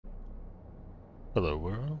Hello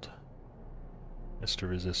world, Mr.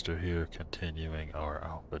 Resistor here, continuing our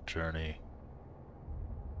alpha journey,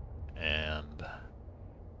 and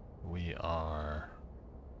we are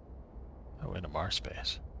in a Mars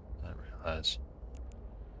space. I realized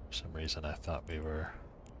for some reason I thought we were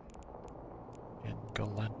in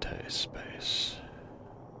Galente space.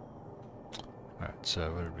 Alright,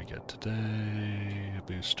 so what did we get today? A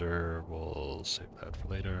booster, we'll save that for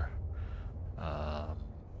later.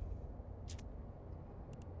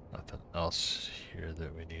 Nothing else here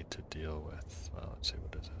that we need to deal with. Well, let's see,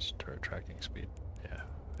 what is this? Turret tracking speed. Yeah,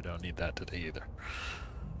 we don't need that today either.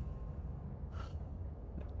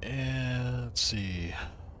 And let's see,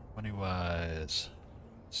 money-wise,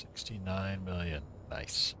 69 million.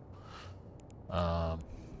 Nice.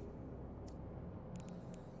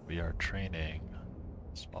 We are training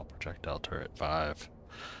small projectile turret 5.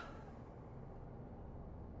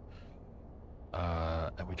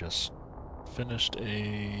 And we just finished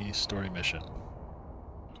a story mission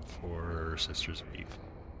for Sisters of Eve.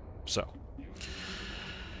 So,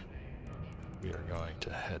 we are going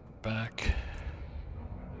to head back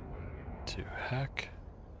to Hack.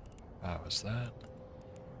 How was that?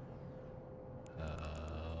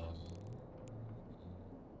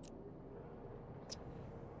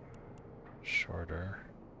 Shorter.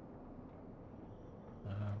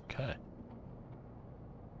 Okay.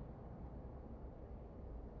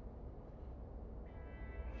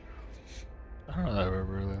 I don't know that I ever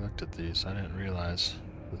really looked at these. I didn't realize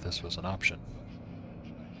that this was an option.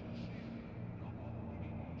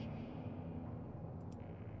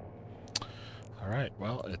 Alright,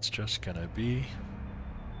 well, it's just gonna be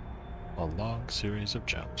a long series of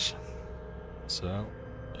jumps. So,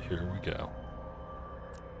 here we go.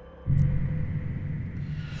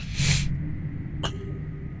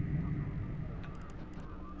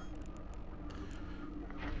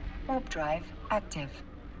 Warp drive active.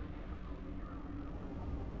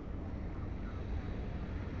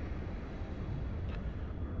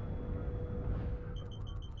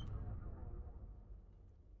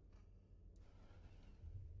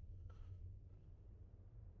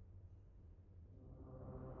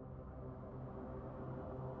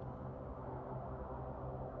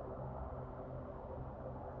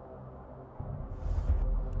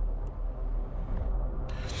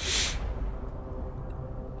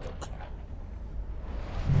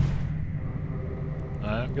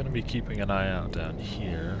 I'm going to be keeping an eye out down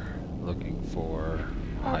here, looking for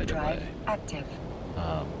hideaway. Active.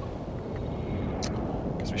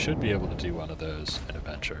 Because we should be able to do one of those in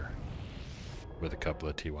Adventure with a couple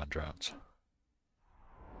of T1 drones.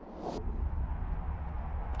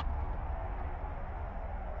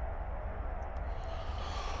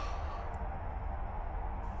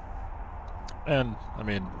 And, I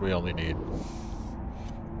mean, we only need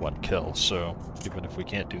one kill, so even if we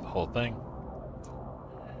can't do the whole thing,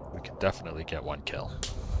 we can definitely get one kill.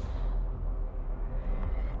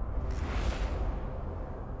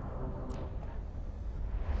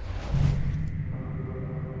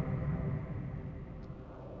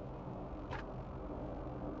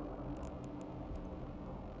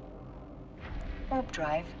 Warp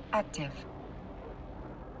drive active.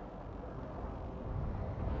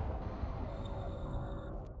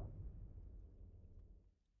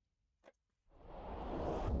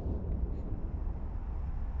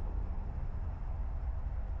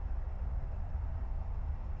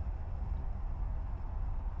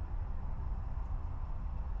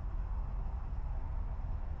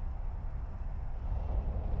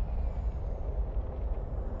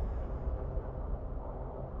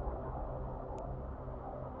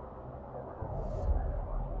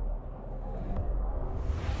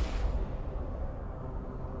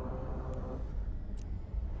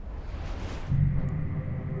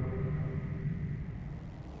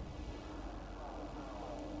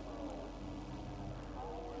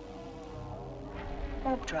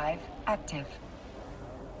 Warp drive active.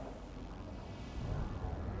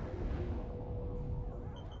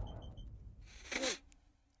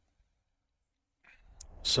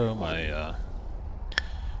 So my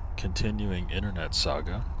continuing internet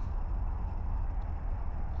saga.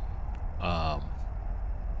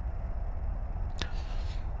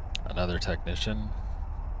 Another technician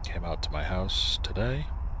came out to my house today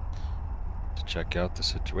to check out the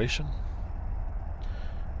situation,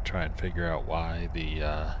 try and figure out why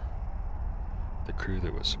the crew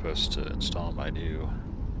that was supposed to install my new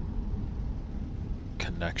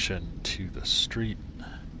connection to the street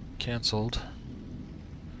canceled.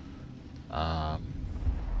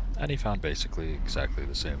 And he found basically exactly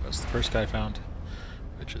the same as the first guy found,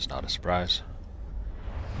 which is not a surprise.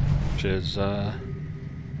 Which is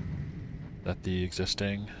that the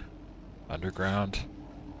existing underground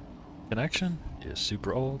connection is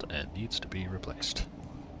super old and needs to be replaced.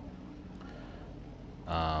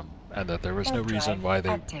 And that there was no reason why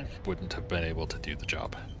they wouldn't have been able to do the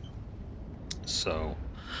job. So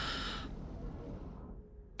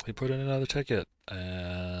we put in another ticket,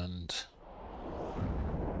 and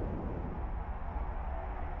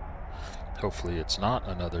hopefully it's not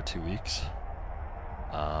another 2 weeks.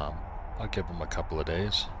 I'll give them a couple of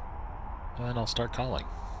days, and then I'll start calling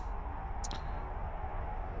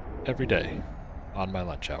every day on my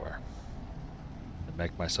lunch hour and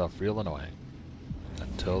make myself real annoying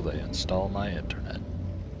until they install my internet.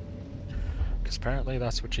 Because apparently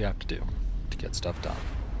that's what you have to do to get stuff done.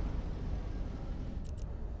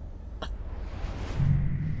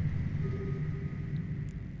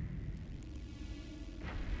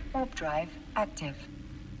 Warp drive active.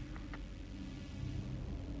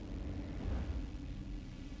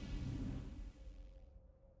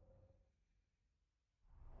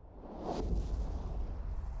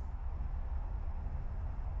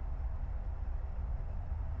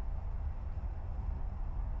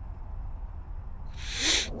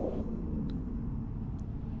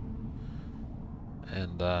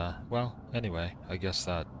 And, well, anyway, I guess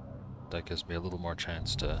that gives me a little more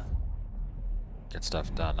chance to get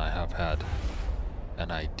stuff done. I have had an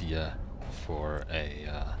idea for a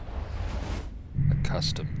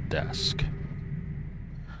custom desk,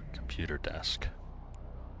 computer desk.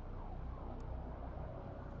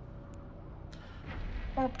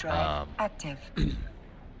 Warp drive active.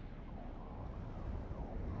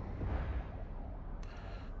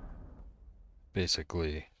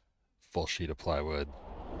 Basically, full sheet of plywood,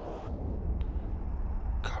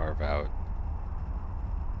 carve out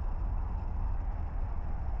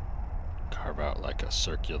like a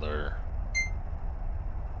circular,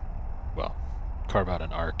 well, carve out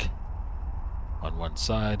an arc on one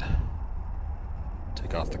side,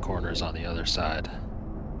 take off the corners on the other side,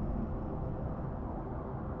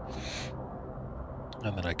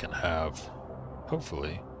 and then I can have,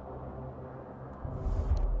 hopefully,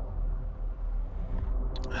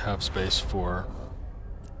 have space for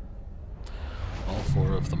all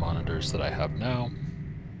 4 of the monitors that I have now,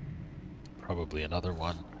 probably another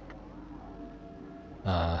one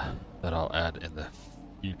that I'll add in the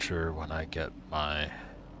future when I get my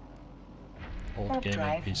old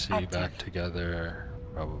gaming PC back together.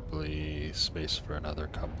 Probably space for another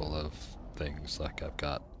couple of things, like I've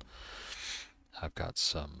got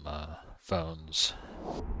some phones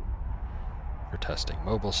for testing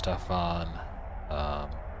mobile stuff on.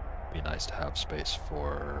 Be nice to have space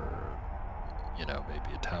for, you know,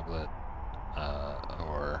 maybe a tablet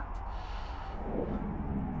or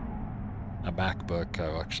a MacBook.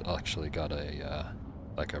 I actually got a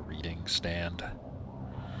like a reading stand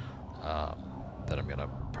that I'm gonna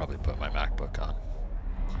probably put my MacBook on.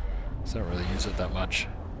 So I don't really use it that much,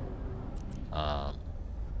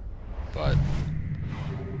 but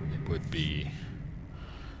it would be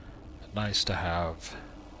nice to have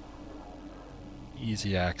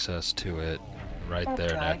easy access to it right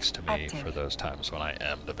there next to me for those times when I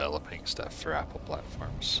am developing stuff for Apple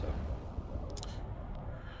platforms. So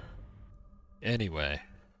anyway,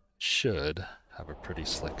 should have a pretty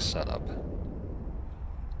slick setup.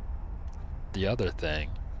 The other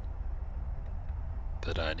thing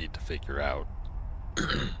that I need to figure out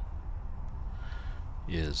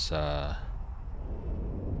is the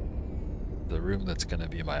room that's going to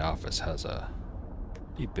be my office has a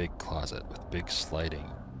pretty big closet with big sliding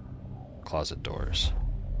closet doors,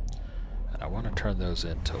 and I want to turn those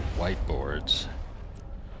into whiteboards.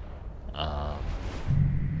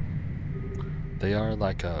 They are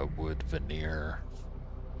like a wood veneer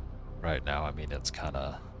right now. I mean, it's kind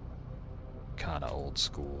of old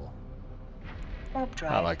school.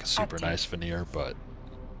 Not like a super nice veneer, but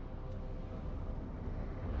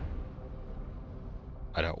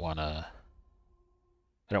I don't want to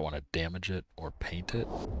damage it or paint it,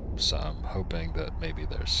 so I'm hoping that maybe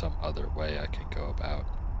there's some other way I can go about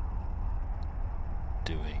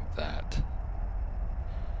doing that.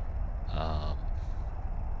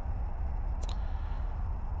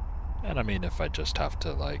 And I mean, if I just have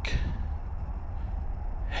to like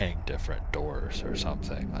hang different doors or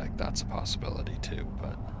something, like that's a possibility too,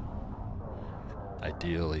 but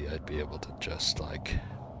ideally I'd be able to just like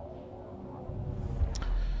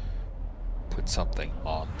put something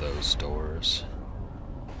on those doors,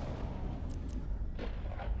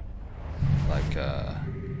 like I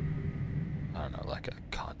don't know, like a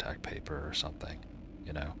contact paper or something,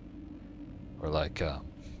 you know, or like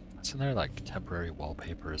isn't there like temporary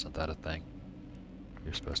wallpaper? Isn't that a thing?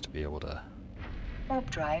 You're supposed to be able to Warp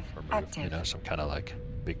drive remove, active. you know, some kind of like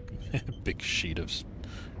big, big sheet of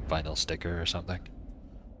vinyl sticker or something.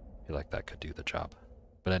 I feel like that could do the job.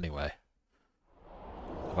 But anyway,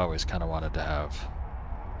 I've always kind of wanted to have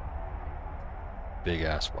big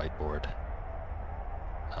ass whiteboard.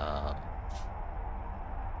 And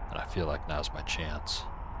I feel like now's my chance.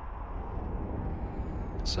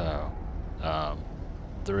 So,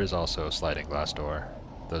 there is also a sliding glass door.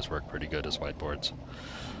 Those work pretty good as whiteboards.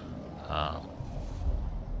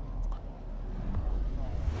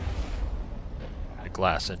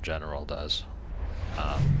 Glass in general does.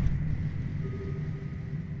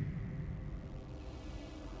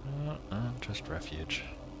 Just refuge.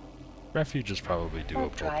 Refuge is probably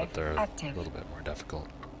doable, but they're active. a little bit more difficult.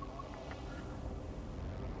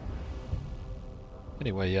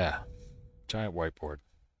 Anyway, yeah. Giant whiteboard.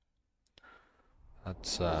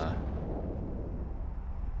 That's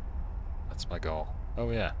my goal. Oh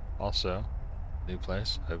yeah, also, new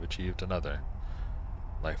place, I've achieved another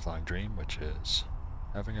lifelong dream, which is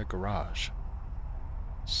having a garage.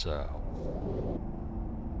 So,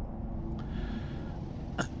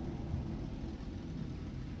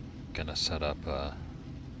 gonna set up a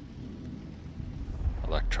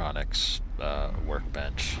electronics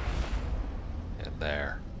workbench in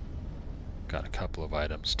there. Got a couple of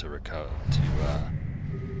items to repair.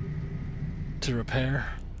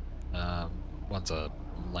 One's a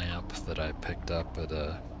lamp that I picked up at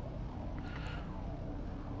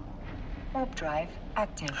Warp drive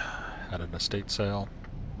active. At an estate sale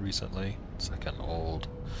recently. It's like an old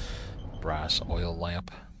brass oil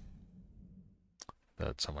lamp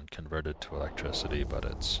that someone converted to electricity, but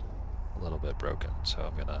it's a little bit broken, so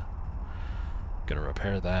I'm gonna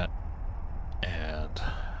repair that. And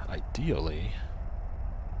ideally,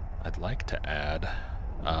 I'd like to add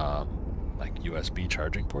like USB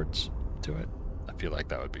charging ports to it. I feel like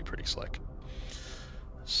that would be pretty slick.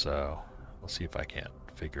 So we'll see if I can't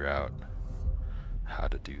figure out how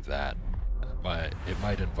to do that. It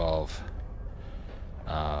might involve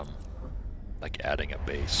like adding a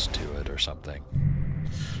base to it or something.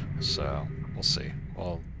 So we'll see.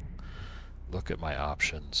 We'll look at my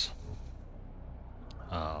options.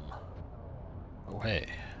 Oh hey.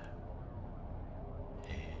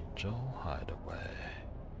 Angel Hideaway.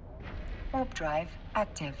 Warp drive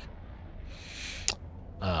active.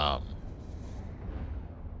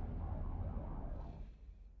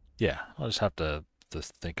 Yeah, I'll just have to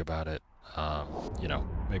think about it. You know,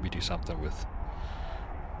 maybe do something with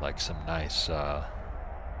like some nice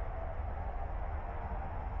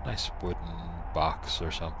nice wooden box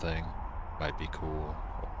or something. Might be cool.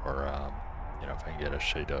 Or you know, if I can get a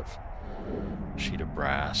sheet of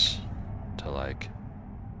brass to like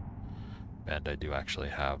bend. I do actually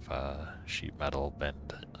have sheet metal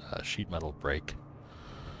break.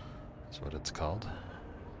 That's what it's called.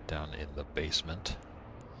 Down in the basement.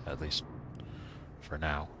 At least for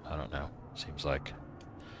now. I don't know. Seems like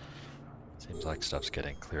stuff's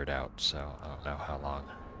getting cleared out, so I don't know how long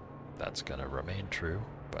that's gonna remain true,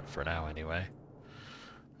 but for now anyway.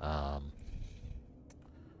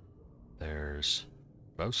 There's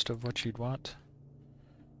most of what you'd want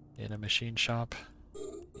in a machine shop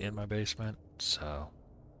in my basement, so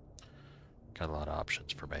got a lot of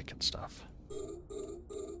options for making stuff.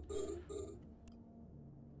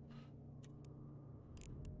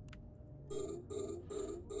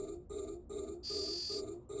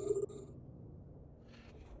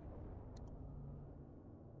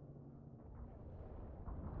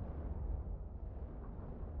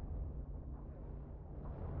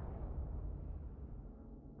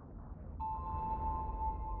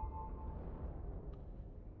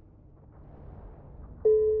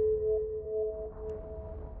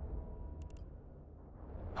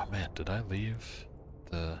 Oh man, did I leave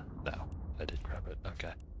the... No, I did grab it.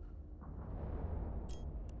 Okay.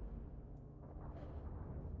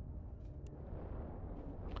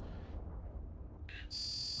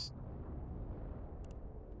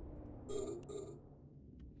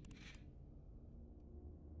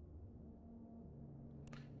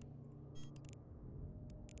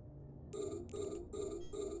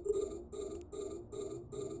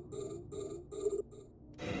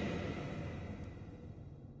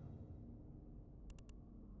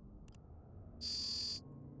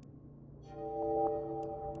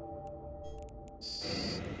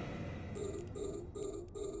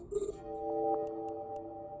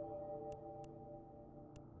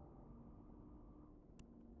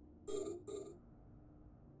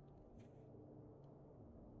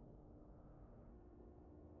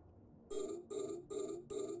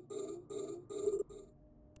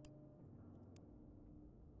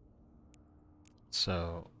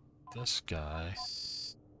 So, this guy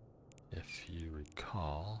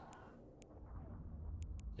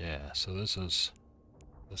Yeah, so this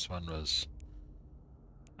one was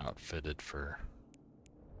outfitted for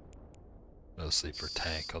mostly for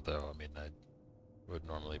tank, although I mean I would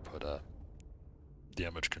normally put a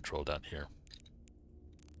damage control down here.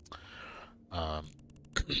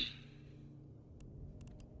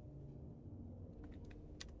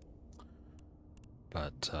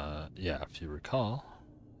 But yeah, if you recall,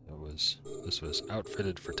 this was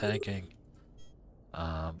outfitted for tanking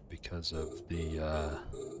because of the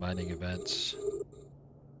mining events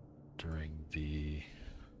during the,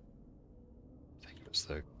 I think it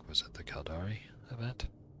was it the Caldari event?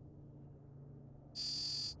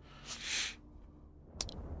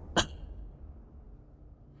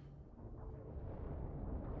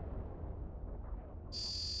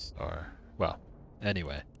 Or, well,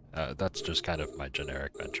 anyway, that's just kind of my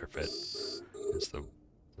generic venture fit, is the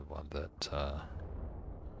one that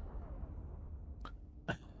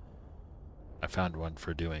I found one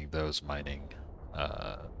for doing those mining,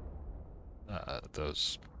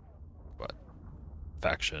 those, what,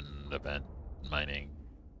 faction event mining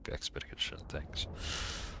expedition things,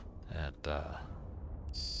 and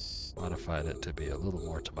modified it to be a little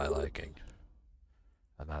more to my liking.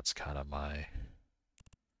 And that's kind of my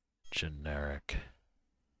generic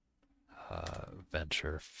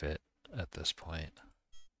venture fit at this point.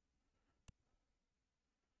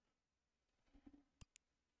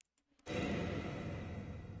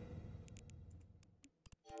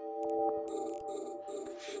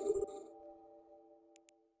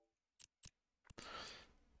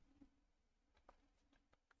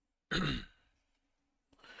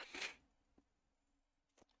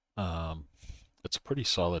 It's a pretty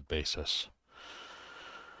solid basis.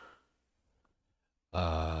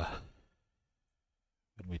 When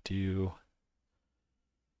we do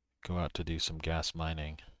go out to do some gas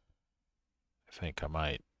mining, I think I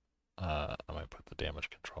might put the damage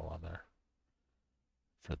control on there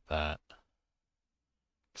for that,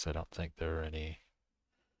 because I don't think there are any.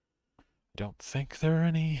 I don't think there are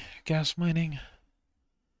any gas mining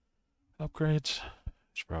upgrades.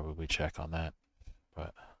 Should probably check on that,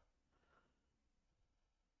 but.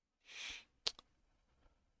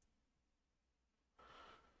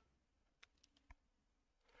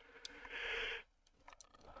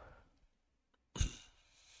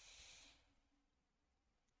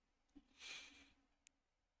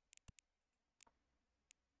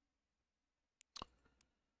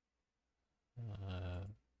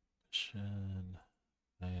 Mission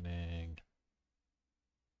mining.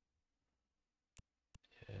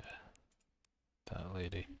 Yeah, that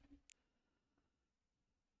lady.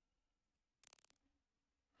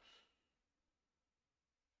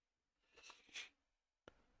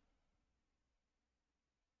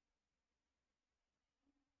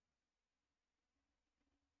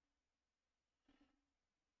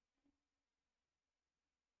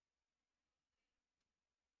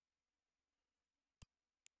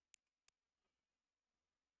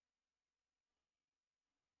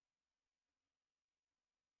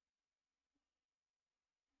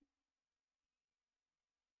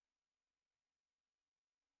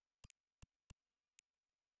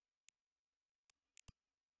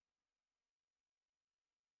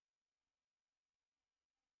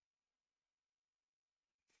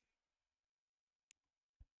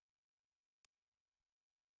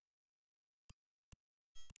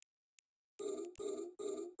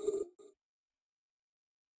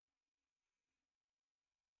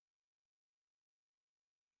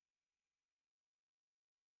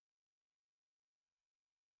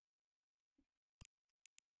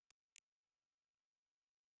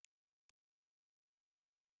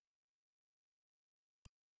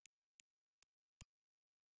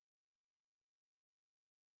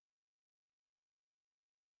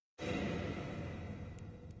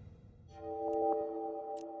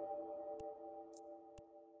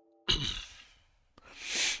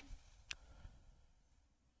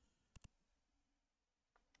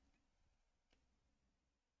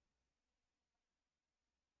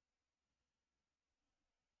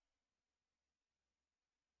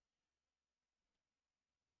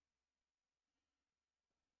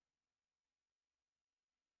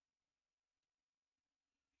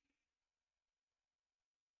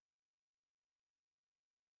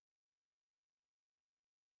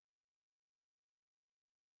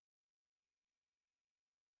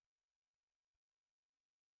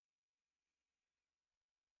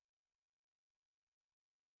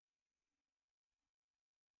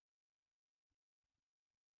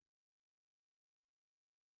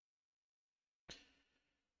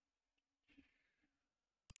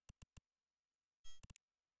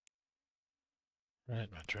 Right,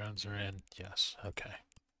 my drones are in. Yes, okay.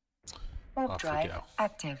 Warp Off we drive go.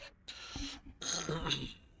 active.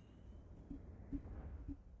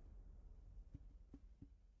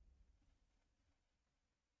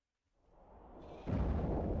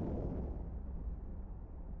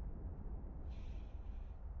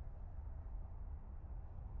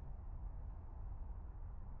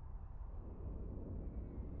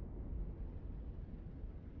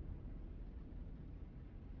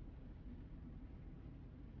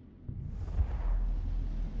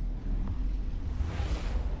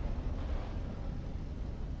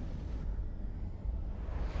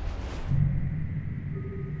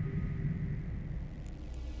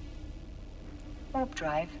 Warp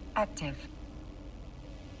drive active.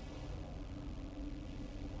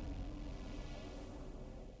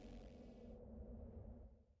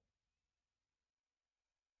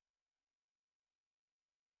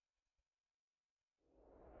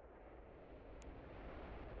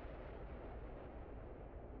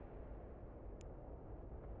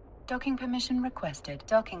 Docking permission requested.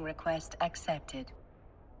 Docking request accepted.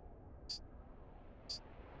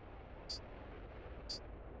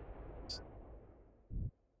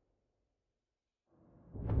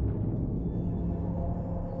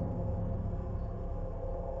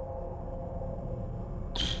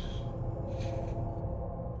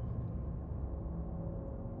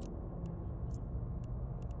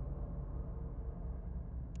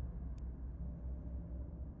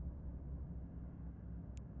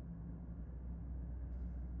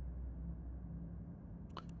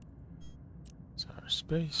 So our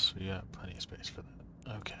space, we got plenty of space for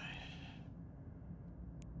that. Okay.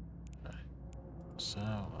 Alright. So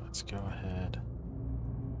let's go ahead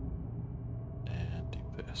and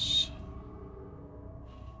do this.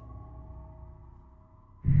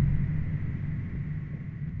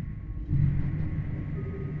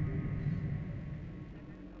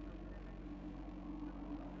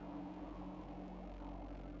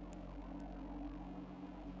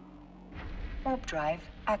 Warp drive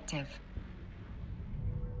active.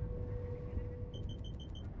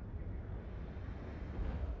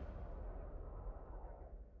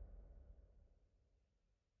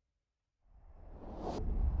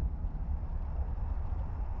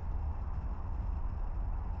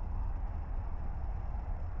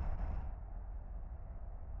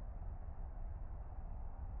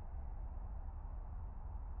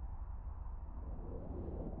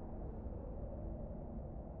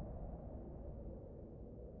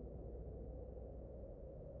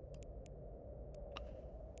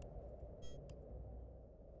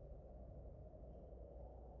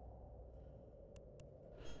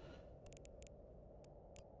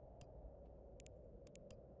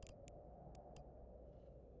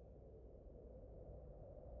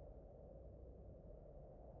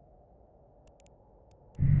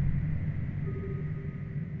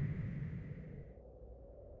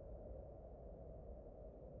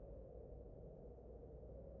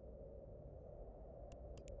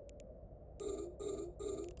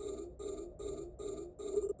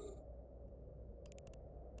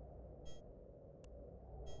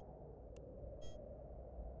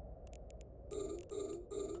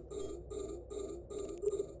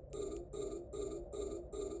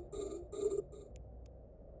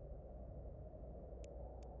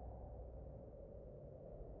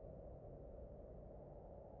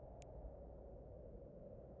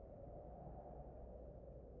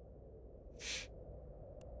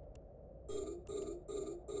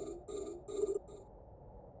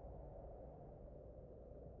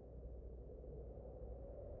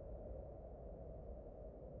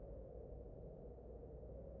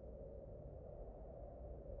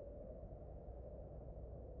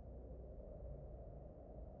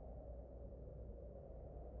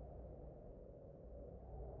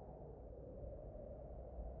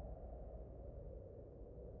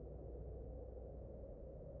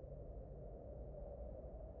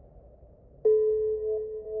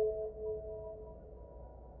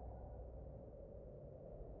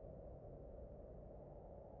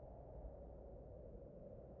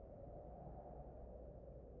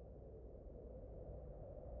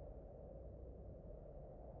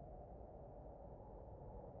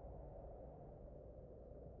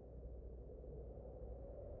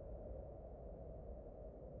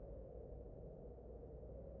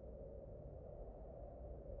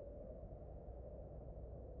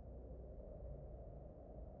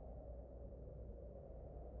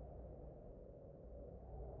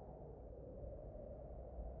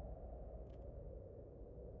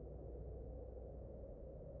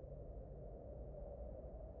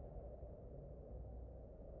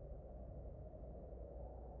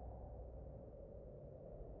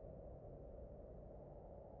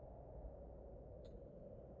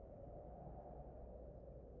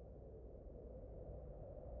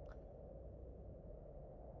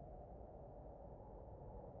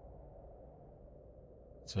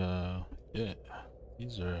 So, yeah,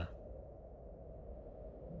 these are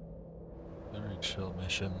very chill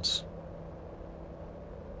missions.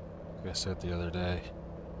 Like I said the other day,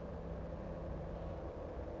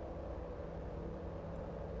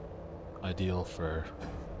 ideal for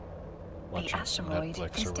watching some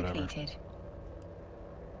Netflix or whatever. Depleted.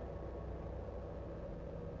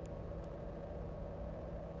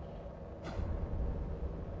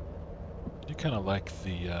 You kind of like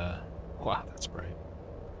the, wow, that's bright.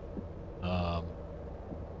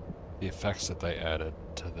 The effects that they added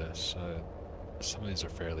to this. Some of these are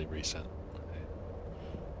fairly recent.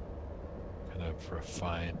 They kind of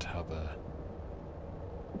refined how the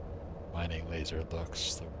mining laser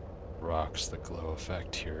looks, the rocks, the glow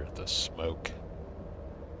effect here, the smoke.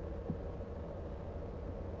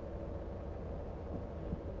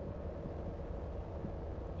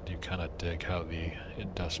 And you kind of dig how the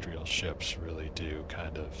industrial ships really do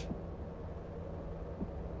kind of...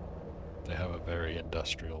 They have a very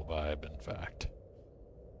industrial vibe, in fact.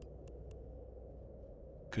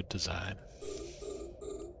 Good design.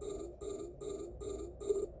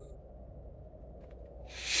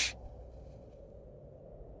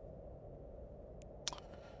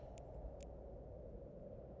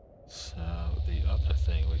 So the other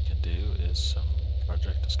thing we can do is some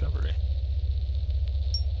Project Discovery.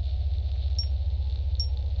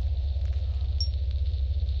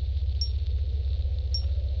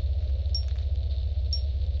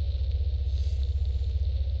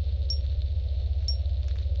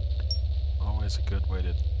 Always a good way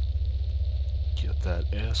to get that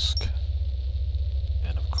ISK.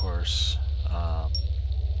 And of course,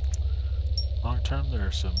 long term there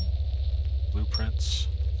are some blueprints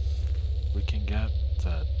we can get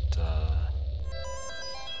that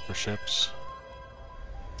for ships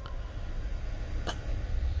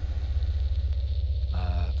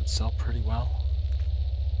that sell pretty well.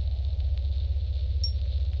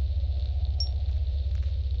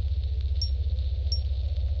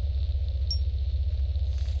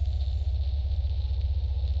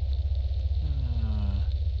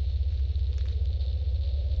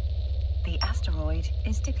 The asteroid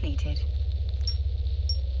is depleted.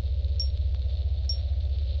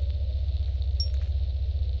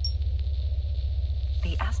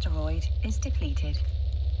 The asteroid is depleted.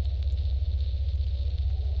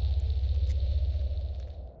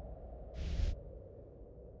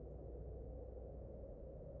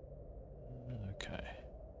 Okay.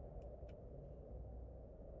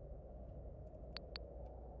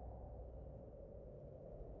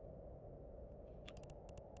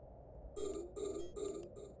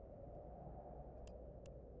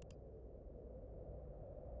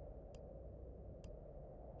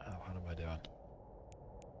 Oh, what am I doing?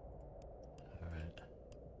 Alright.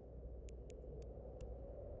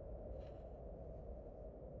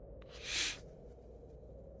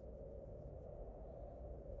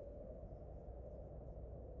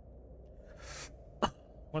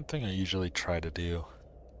 One thing I usually try to do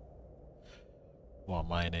while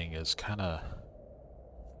mining is kind of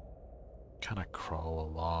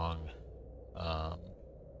crawl along.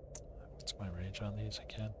 What's my range on these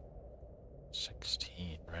again?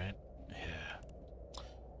 16, right? Yeah.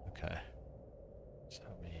 Okay. So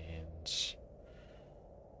that means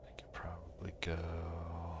I could probably go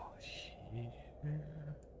here.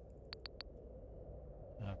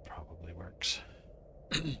 That probably works.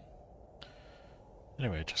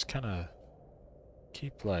 Anyway, just kind of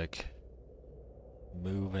keep like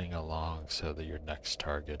moving along so that your next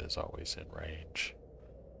target is always in range.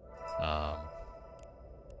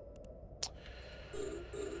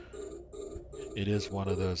 It is one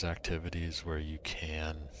of those activities where you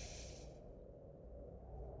can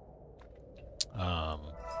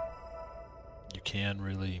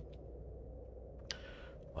really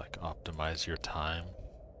like optimize your time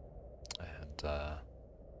and sort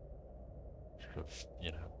of,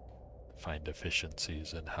 you know, find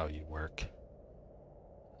efficiencies in how you work.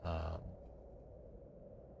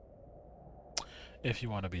 If you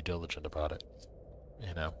want to be diligent about it,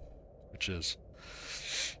 you know, which is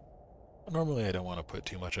normally I don't want to put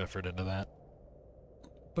too much effort into that,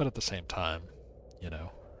 but at the same time, you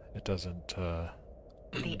know, it doesn't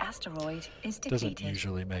The asteroid is depleted. doesn't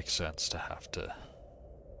usually make sense to have to,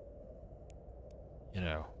 you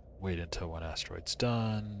know, wait until one asteroid's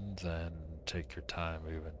done, then take your time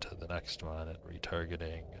moving to the next one and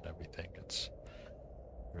retargeting and everything. It's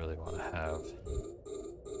really want to have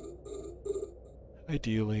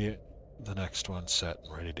ideally the next one set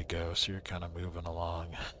and ready to go, so you're kind of moving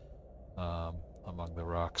along among the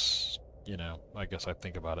rocks. You know, I guess I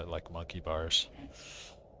think about it like monkey bars.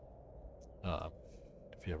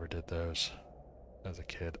 If you ever did those. as a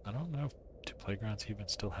kid. I don't know if do playgrounds even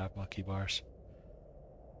still have monkey bars.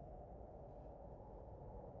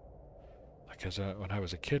 Because when I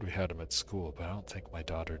was a kid, we had them at school, but I don't think my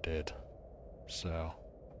daughter did. So,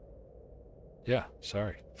 yeah,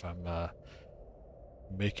 sorry if I'm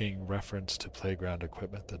making reference to playground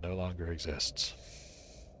equipment that no longer exists.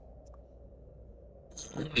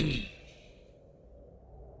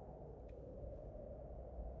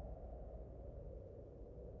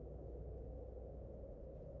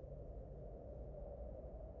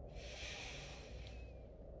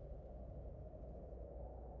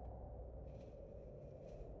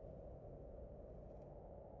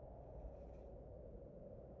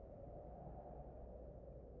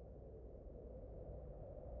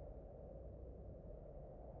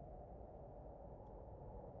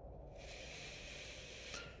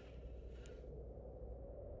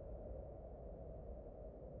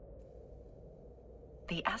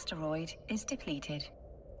 The asteroid is depleted.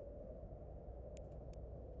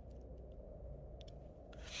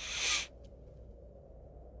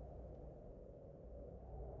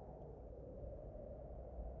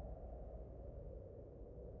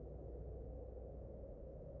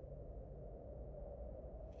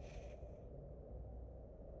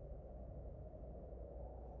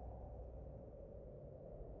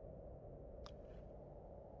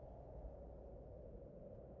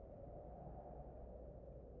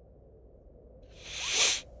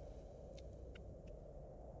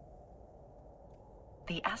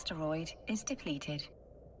 The asteroid is depleted.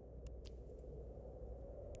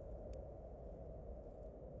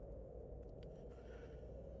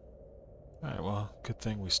 Alright, well, good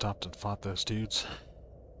thing we stopped and fought those dudes.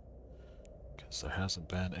 Because there hasn't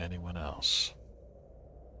been anyone else.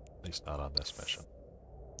 At least not on this mission.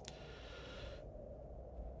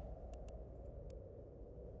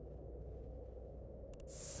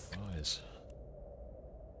 I'm always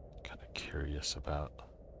kind of curious about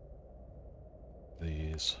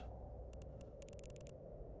these.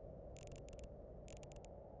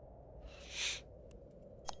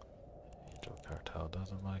 Angel Cartel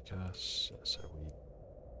doesn't like us, so we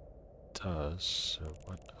does, so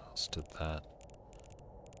what else did that?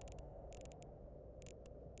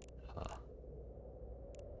 Huh.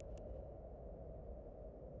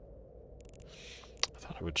 I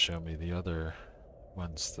thought it would show me the other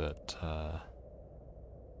ones that,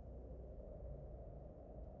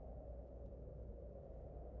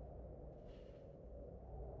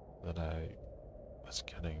 that I was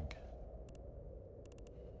getting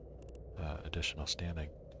additional standing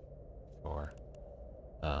for.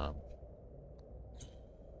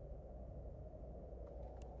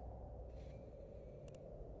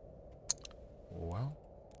 Well,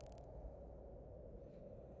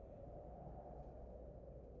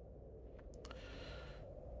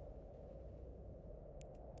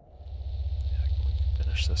 yeah, we can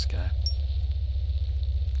finish this guy.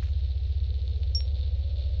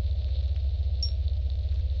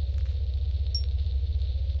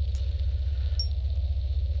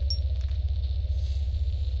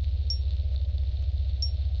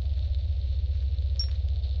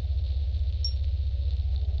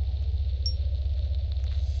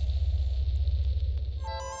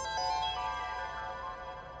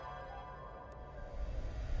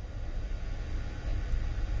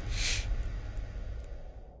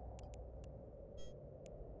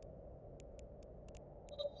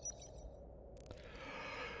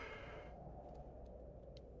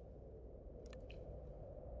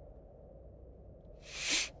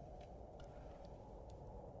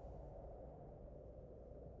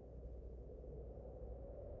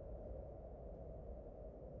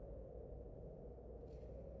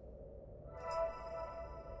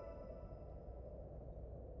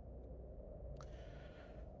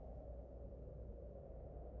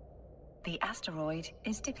 The asteroid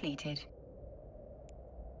is depleted.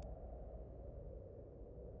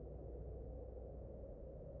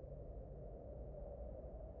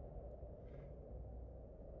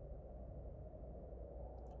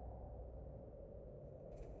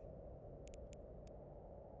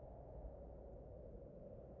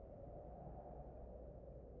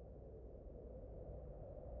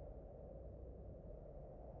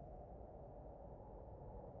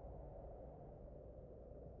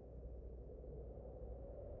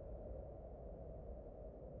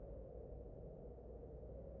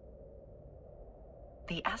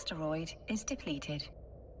 The asteroid is depleted.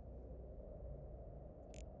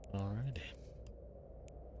 Alrighty.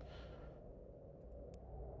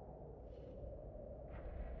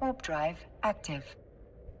 Warp drive active.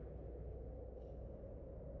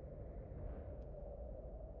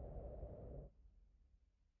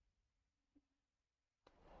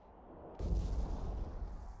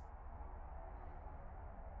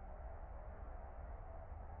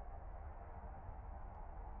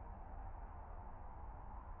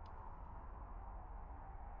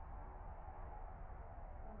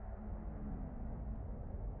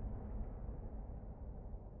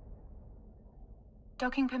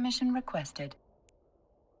 Docking permission requested.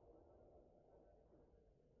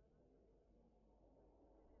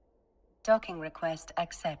 Docking request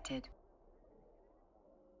accepted.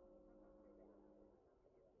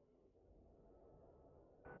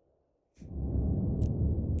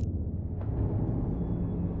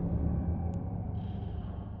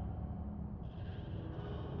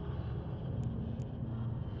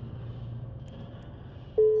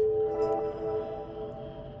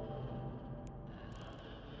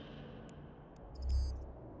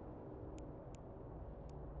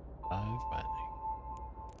 Mining.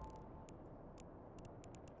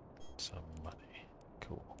 Some money.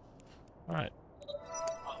 Cool. Alright.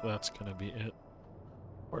 Well, that's gonna be it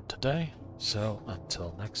for today. So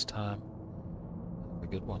until next time, have a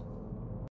good one.